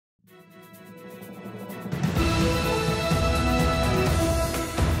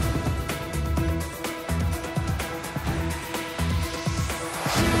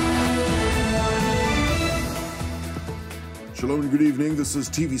afternoon, good evening. This is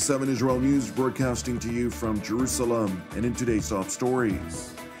TV7 Israel News broadcasting to you from Jerusalem. And in today's top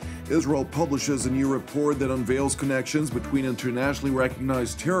stories, Israel publishes a new report that unveils connections between internationally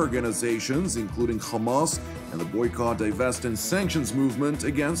recognized terror organizations, including Hamas and the Boycott, Divest, and Sanctions movement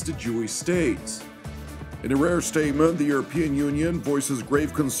against the Jewish state. In a rare statement, the European Union voices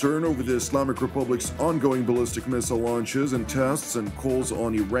grave concern over the Islamic Republic's ongoing ballistic missile launches and tests and calls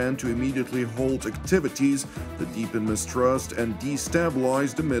on Iran to immediately halt activities that deepen mistrust and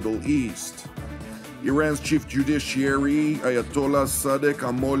destabilize the Middle East. Iran's Chief Judiciary, Ayatollah Sadeq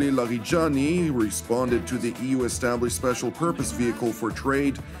Amoli Larijani, responded to the EU-established Special Purpose Vehicle for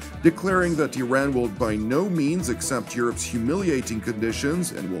Trade, declaring that Iran will by no means accept Europe's humiliating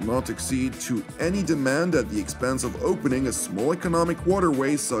conditions and will not accede to any demand at the expense of opening a small economic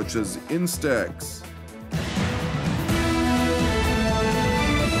waterway such as INSTEX.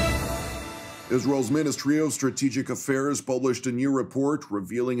 Israel's Ministry of Strategic Affairs published a new report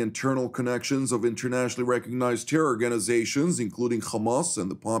revealing internal connections of internationally recognized terror organizations, including Hamas and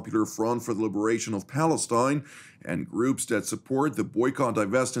the Popular Front for the Liberation of Palestine, and groups that support the Boycott,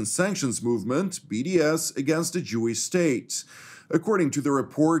 Divest, and Sanctions movement, BDS, against the Jewish state. According to the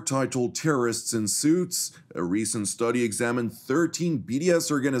report titled Terrorists in Suits, a recent study examined 13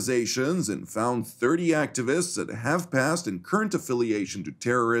 BDS organizations and found 30 activists that have past and current affiliation to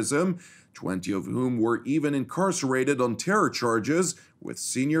terrorism, 20 of whom were even incarcerated on terror charges with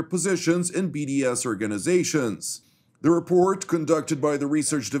senior positions in BDS organizations. The report, conducted by the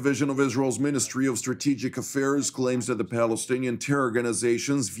Research Division of Israel's Ministry of Strategic Affairs, claims that the Palestinian terror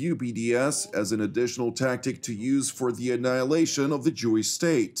organizations view BDS as an additional tactic to use for the annihilation of the Jewish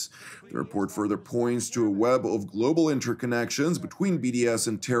state. The report further points to a web of global interconnections between BDS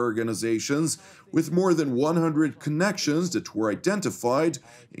and terror organizations, with more than 100 connections that were identified,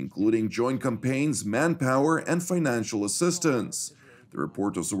 including joint campaigns, manpower, and financial assistance. The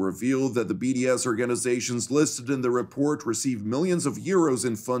report also revealed that the BDS organizations listed in the report received millions of euros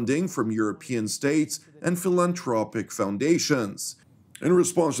in funding from European states and philanthropic foundations. In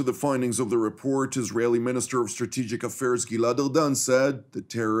response to the findings of the report, Israeli Minister of Strategic Affairs Gilad Erdan said the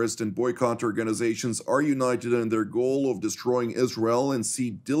terrorist and boycott organizations are united in their goal of destroying Israel and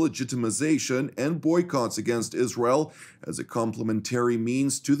see delegitimization and boycotts against Israel as a complementary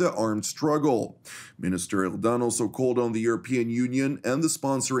means to the armed struggle. Minister Erdan also called on the European Union and the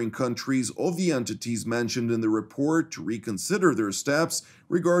sponsoring countries of the entities mentioned in the report to reconsider their steps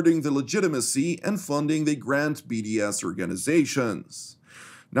regarding the legitimacy and funding they grant BDS organizations.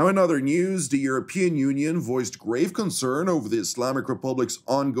 Now, in other news, the European Union voiced grave concern over the Islamic Republic's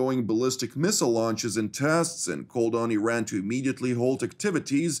ongoing ballistic missile launches and tests and called on Iran to immediately halt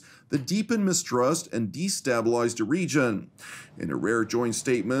activities that deepen mistrust and destabilize the region. In a rare joint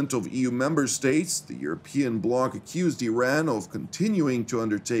statement of EU member states, the European bloc accused Iran of continuing to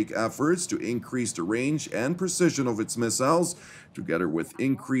undertake efforts to increase the range and precision of its missiles, together with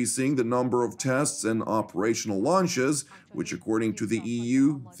increasing the number of tests and operational launches, which, according to the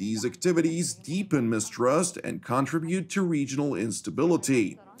EU, these activities deepen mistrust and contribute to regional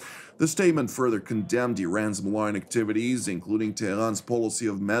instability. The statement further condemned Iran's malign activities, including Tehran's policy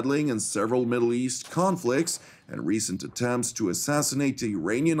of meddling in several Middle East conflicts and recent attempts to assassinate the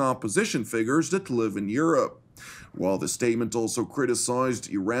Iranian opposition figures that live in Europe. While the statement also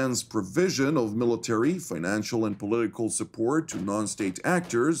criticized Iran's provision of military, financial, and political support to non-state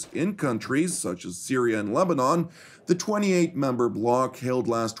actors in countries such as Syria and Lebanon, the 28-member bloc hailed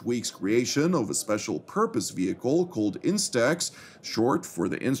last week's creation of a special purpose vehicle called INSTEX, short for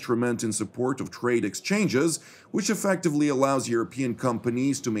the Instrument in Support of Trade Exchanges, which effectively allows European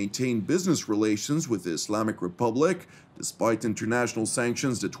companies to maintain business relations with the Islamic Republic, despite international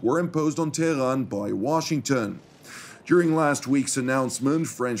sanctions that were imposed on Tehran by Washington. During last week's announcement,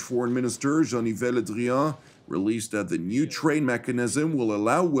 French Foreign Minister Jean-Yves Le Drian released that the new trade mechanism will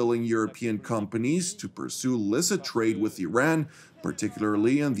allow willing European companies to pursue illicit trade with Iran,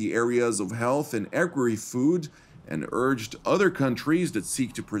 particularly in the areas of health and agri-food, and urged other countries that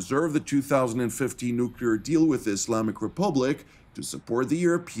seek to preserve the 2015 nuclear deal with the Islamic Republic to support the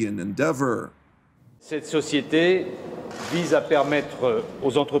European endeavor. Cette société vise à permettre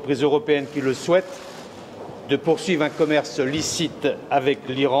aux entreprises européennes qui le souhaitent de poursuivre un commerce licite avec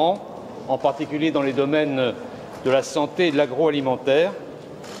l'Iran, en particulier dans les domaines de la santé et de l'agroalimentaire,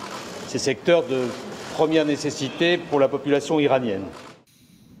 ces secteurs de première nécessité pour la population iranienne.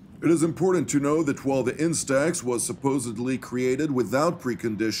 It is important to know that while the INSTEX was supposedly created without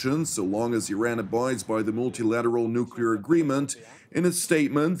preconditions, so long as Iran abides by the multilateral nuclear agreement, in its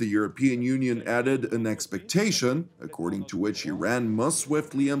statement, the European Union added an expectation, according to which Iran must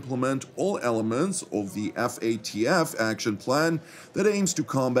swiftly implement all elements of the FATF action plan that aims to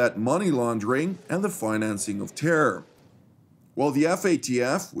combat money laundering and the financing of terror. While the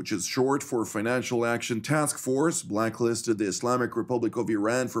FATF, which is short for Financial Action Task Force, blacklisted the Islamic Republic of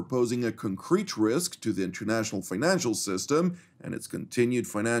Iran for posing a concrete risk to the international financial system and its continued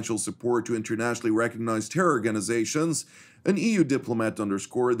financial support to internationally recognized terror organizations, an EU diplomat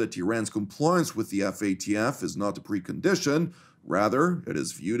underscored that Iran's compliance with the FATF is not a precondition, rather, it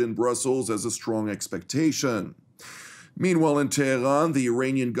is viewed in Brussels as a strong expectation. Meanwhile, in Tehran, the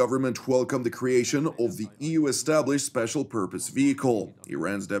Iranian government welcomed the creation of the EU-established Special Purpose Vehicle.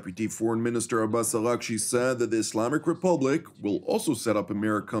 Iran's Deputy Foreign Minister Abbas Araghchi said that the Islamic Republic will also set up a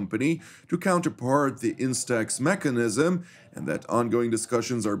mirror company to counterpart the INSTEX mechanism, and that ongoing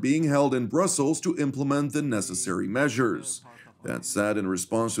discussions are being held in Brussels to implement the necessary measures. That said, in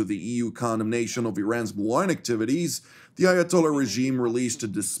response to the EU condemnation of Iran's malign activities, the Ayatollah regime released a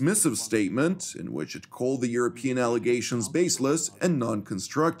dismissive statement in which it called the European allegations baseless and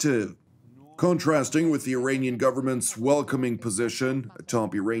non-constructive. Contrasting with the Iranian government's welcoming position, a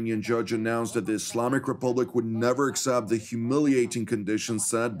top Iranian judge announced that the Islamic Republic would never accept the humiliating conditions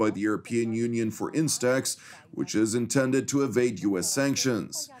set by the European Union for INSTEX, which is intended to evade U.S.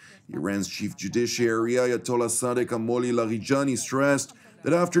 sanctions. Iran's Chief Judiciary, Ayatollah Sadeq Amoli Larijani, stressed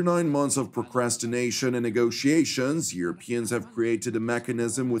that after 9 months of procrastination and negotiations, Europeans have created a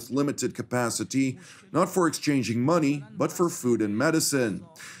mechanism with limited capacity, not for exchanging money, but for food and medicine.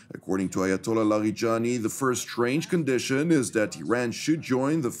 According to Ayatollah Larijani, the first strange condition is that Iran should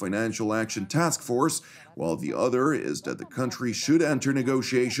join the Financial Action Task Force, while the other is that the country should enter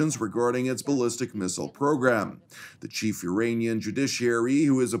negotiations regarding its ballistic missile program. The chief Iranian judiciary,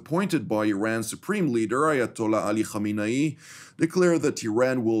 who is appointed by Iran's supreme leader Ayatollah Ali Khamenei, declared that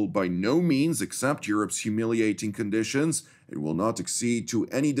Iran will by no means accept Europe's humiliating conditions and will not accede to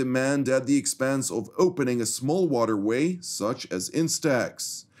any demand at the expense of opening a small waterway such as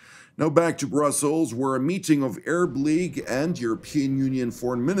INSTEX. Now back to Brussels, where a meeting of Arab League and European Union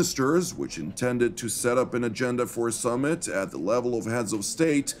foreign ministers, which intended to set up an agenda for a summit at the level of heads of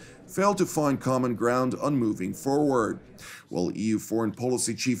state, failed to find common ground on moving forward. While EU Foreign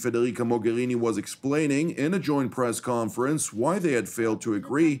Policy Chief Federica Mogherini was explaining in a joint press conference why they had failed to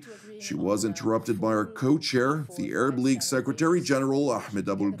agree, she was interrupted by her co-chair, the Arab League Secretary General Ahmed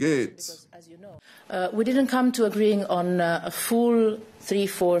Aboulgate. We didn't come to agreeing on a full 3,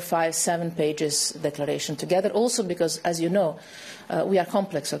 4, 5, 7 pages declaration together, also because, as you know, we are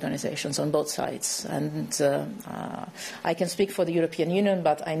complex organizations on both sides. And I can speak for the European Union,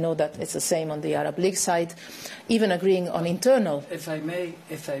 but I know that it's the same on the Arab League side, even agreeing on internal. If I may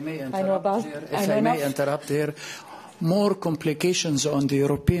interrupt here, more complications on the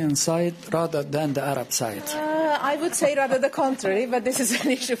European side rather than the Arab side. I would say rather the contrary, but this is an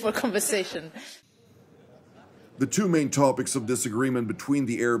issue for conversation. The two main topics of disagreement between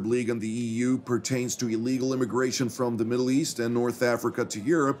the Arab League and the EU pertains to illegal immigration from the Middle East and North Africa to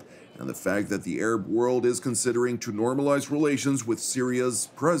Europe, and the fact that the Arab world is considering to normalize relations with Syria's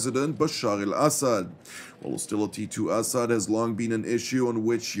President Bashar al-Assad. While hostility to Assad has long been an issue on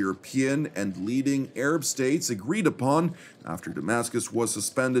which European and leading Arab states agreed upon after Damascus was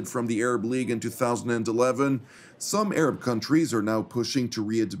suspended from the Arab League in 2011, some Arab countries are now pushing to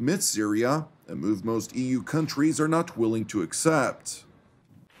readmit Syria, a move most EU countries are not willing to accept.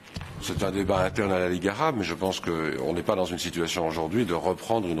 C'est un débat interne à la Ligue arabe, mais je pense qu'on n'est pas dans une situation aujourd'hui de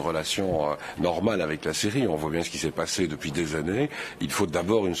reprendre une relation normale avec la Syrie. On voit bien ce qui s'est passé depuis des années. Il faut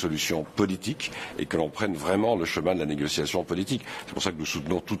d'abord une solution politique et que l'on prenne vraiment le chemin de la négociation politique. C'est pour ça que nous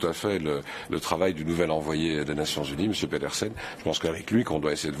soutenons tout à fait le travail du nouvel envoyé des Nations Unies, M. Pedersen. Je pense qu'avec lui, qu'on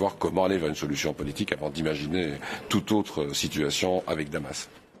doit essayer de voir comment aller vers une solution politique avant d'imaginer toute autre situation avec Damas.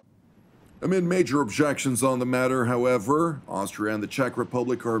 Amid major objections on the matter, however, Austria and the Czech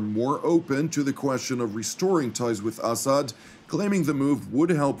Republic are more open to the question of restoring ties with Assad, claiming the move would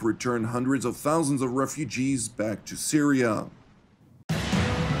help return hundreds of thousands of refugees back to Syria.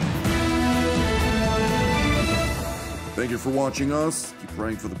 Thank you for watching us. Keep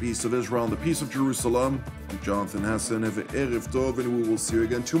praying for the peace of Israel and the peace of Jerusalem. I'm Jonathan Hassan. Have an Erev Tov, and we will see you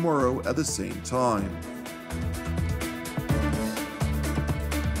again tomorrow at the same time.